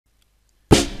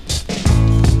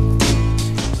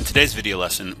today's video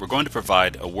lesson, we're going to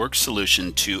provide a work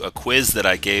solution to a quiz that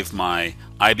I gave my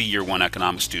IB Year 1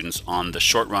 economics students on the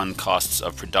short-run costs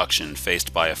of production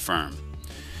faced by a firm.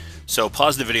 So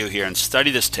pause the video here and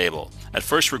study this table. At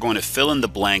first, we're going to fill in the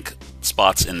blank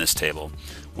spots in this table,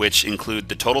 which include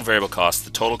the total variable costs,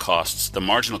 the total costs, the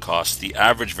marginal costs, the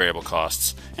average variable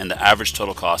costs, and the average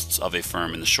total costs of a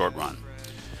firm in the short run.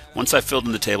 Once I've filled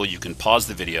in the table, you can pause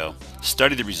the video,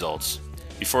 study the results,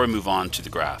 before we move on to the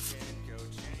graph.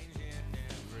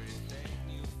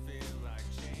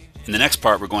 In the next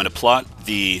part, we're going to plot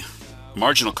the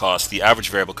marginal cost, the average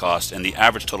variable cost, and the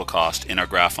average total cost in our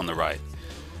graph on the right.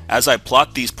 As I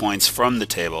plot these points from the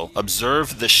table,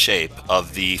 observe the shape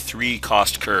of the three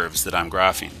cost curves that I'm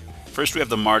graphing. First, we have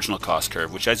the marginal cost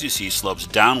curve, which as you see slopes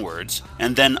downwards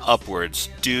and then upwards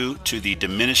due to the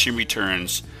diminishing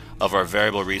returns of our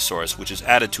variable resource, which is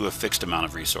added to a fixed amount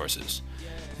of resources.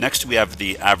 Next, we have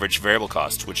the average variable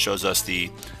cost, which shows us the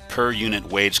per unit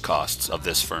wage costs of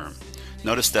this firm.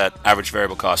 Notice that average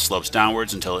variable cost slopes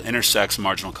downwards until it intersects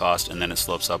marginal cost, and then it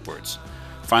slopes upwards.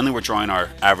 Finally, we're drawing our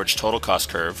average total cost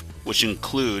curve, which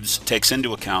takes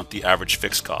into account the average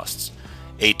fixed costs.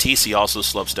 ATC also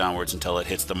slopes downwards until it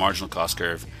hits the marginal cost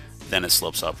curve, then it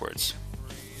slopes upwards.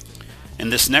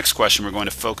 In this next question, we're going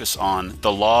to focus on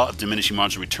the law of diminishing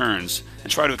marginal returns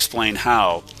and try to explain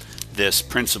how this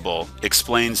principle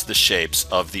explains the shapes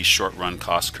of these short-run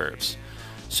cost curves.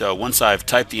 So once I've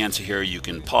typed the answer here, you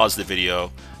can pause the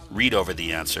video, read over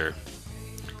the answer,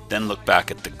 then look back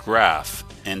at the graph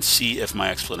and see if my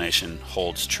explanation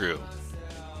holds true.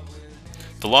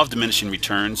 The law of diminishing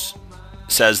returns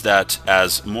says that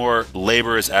as more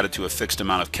labor is added to a fixed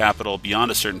amount of capital,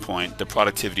 beyond a certain point, the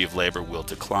productivity of labor will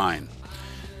decline.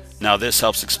 Now this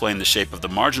helps explain the shape of the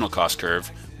marginal cost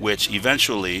curve, which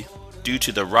eventually, due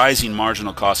to the rising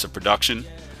marginal cost of production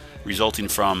resulting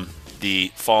from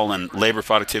the fall in labor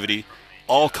productivity,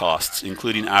 all costs,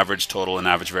 including average total and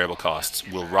average variable costs,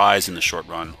 will rise in the short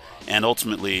run, and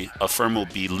ultimately a firm will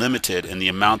be limited in the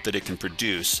amount that it can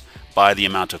produce by the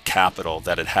amount of capital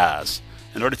that it has.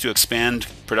 In order to expand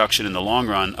production in the long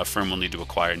run, a firm will need to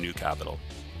acquire new capital.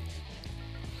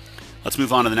 Let's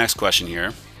move on to the next question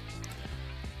here.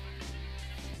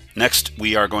 Next,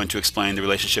 we are going to explain the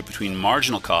relationship between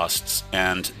marginal costs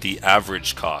and the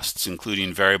average costs,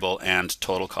 including variable and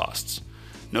total costs.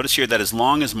 Notice here that as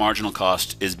long as marginal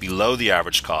cost is below the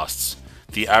average costs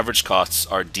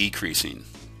are decreasing.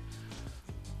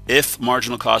 If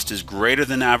marginal cost is greater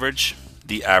than average,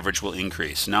 the average will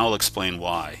increase. Now I'll explain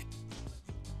why.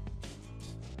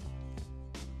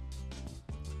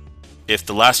 If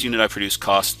the last unit I produce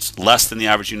costs less than the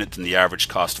average unit, then the average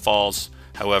cost falls.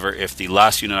 However, if the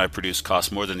last unit I produce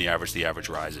costs more than the average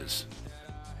rises.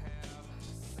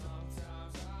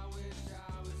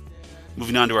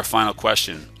 Moving on to our final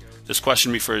question. This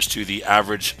question refers to the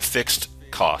average fixed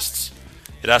costs.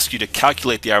 It asks you to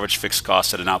calculate the average fixed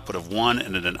cost at an output of 1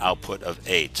 and at an output of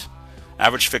 8.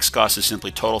 Average fixed cost is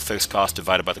simply total fixed cost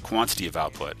divided by the quantity of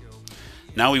output.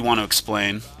 Now we want to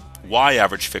explain why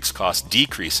average fixed cost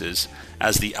decreases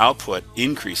as the output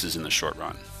increases in the short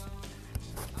run.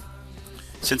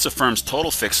 Since a firm's total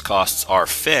fixed costs are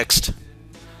fixed,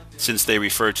 since they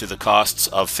refer to the costs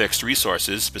of fixed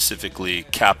resources, specifically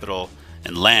capital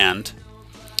and land,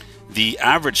 the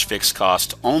average fixed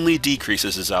cost only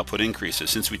decreases as output increases,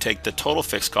 since we take the total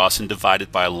fixed cost and divide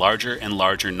it by a larger and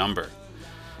larger number.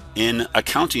 In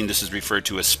accounting, this is referred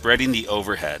to as spreading the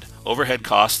overhead. Overhead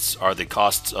costs are the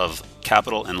costs of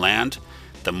capital and land.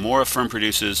 The more a firm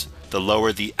produces, the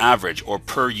lower the average or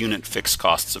per unit fixed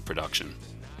costs of production.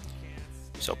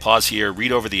 So pause here,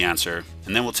 read over the answer,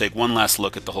 and then we'll take one last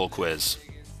look at the whole quiz.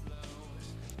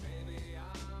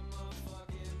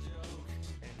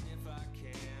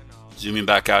 Zooming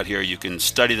back out here, you can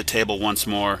study the table once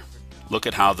more, look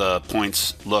at how the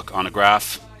points look on a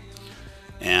graph,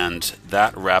 and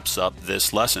that wraps up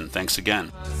this lesson. Thanks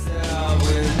again.